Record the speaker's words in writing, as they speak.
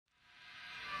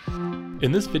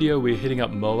In this video we're heading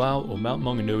up Mauao or Mount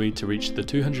Maunganui to reach the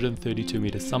 232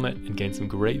 meter summit and gain some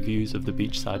great views of the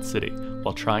beachside city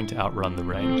while trying to outrun the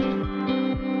rain.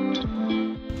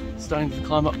 Starting to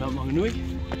climb up Mount Maunganui,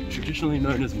 traditionally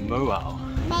known as Mauao.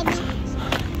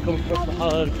 Coming across the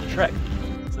highlight of the track.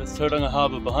 So that's Tauranga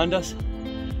Harbour behind us.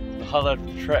 The highlight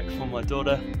of the track for my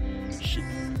daughter, sheep.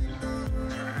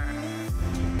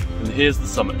 And here's the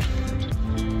summit.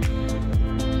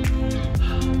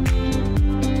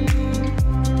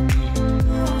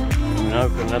 Now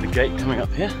we've got another gate coming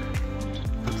up here.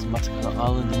 There's Matakana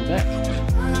Island in the back.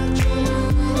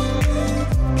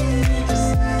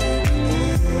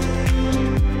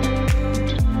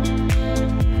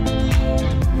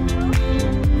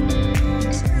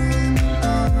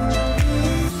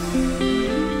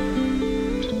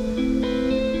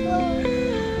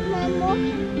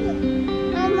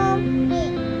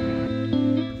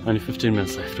 Only 15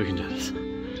 minutes left, we can do this.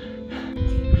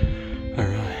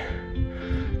 Alright.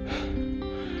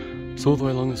 So all the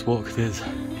way along this walk there's...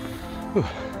 Ooh,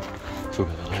 talk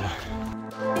about that later.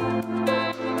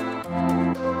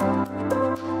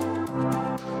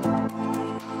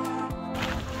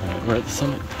 Alright, we're at the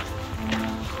summit.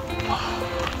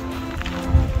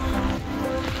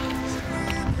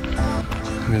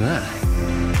 Look at that.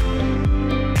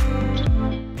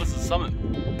 What's the summit?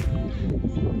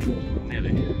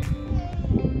 Nearly.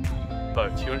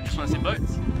 Boats. You just want to see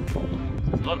boats?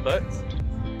 There's a lot of boats.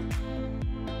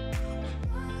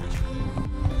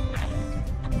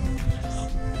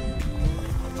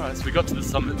 Alright, so we got to the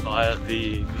summit via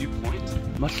the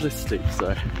viewpoint. Much less steep,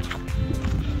 so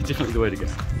definitely the way to go.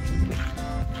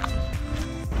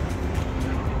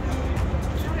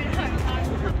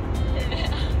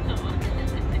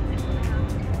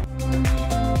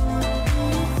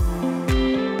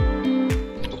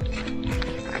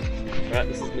 Alright,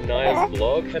 this is Manaya's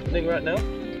vlog happening right now.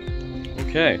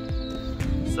 Okay,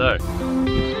 so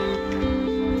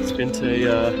spent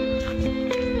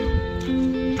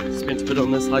a bit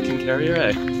on this hiking carrier,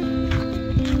 eh?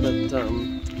 But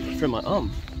for my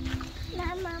arm.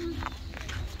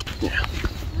 Yeah.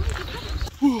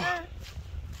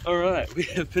 Alright, we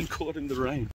have been caught in the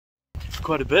rain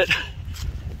quite a bit.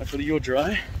 Hopefully you're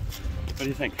dry. What do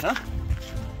you think, huh?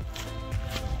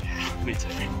 Yeah, me too.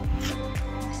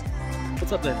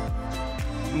 What's up there?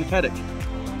 In the paddock? Do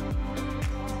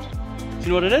you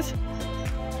know what it is?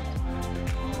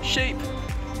 Sheep!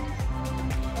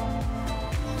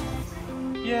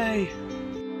 Yay!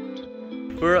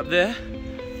 We're up there.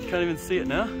 You can't even see it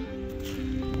now.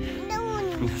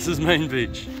 This is Main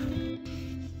Beach.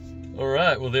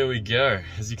 Alright, well there we go.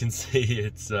 As you can see,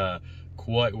 it's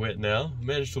quite wet now.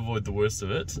 Managed to avoid the worst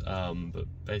of it, but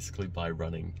basically by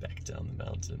running back down the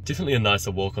mountain. Definitely a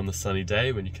nicer walk on the sunny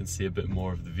day when you can see a bit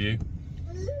more of the view.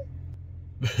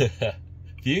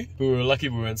 View? We were lucky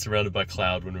we weren't surrounded by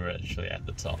cloud when we were actually at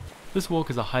the top. This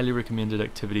walk is a highly recommended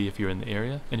activity if you're in the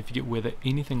area, and if you get weather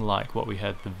anything like what we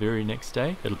had the very next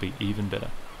day, it'll be even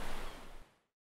better.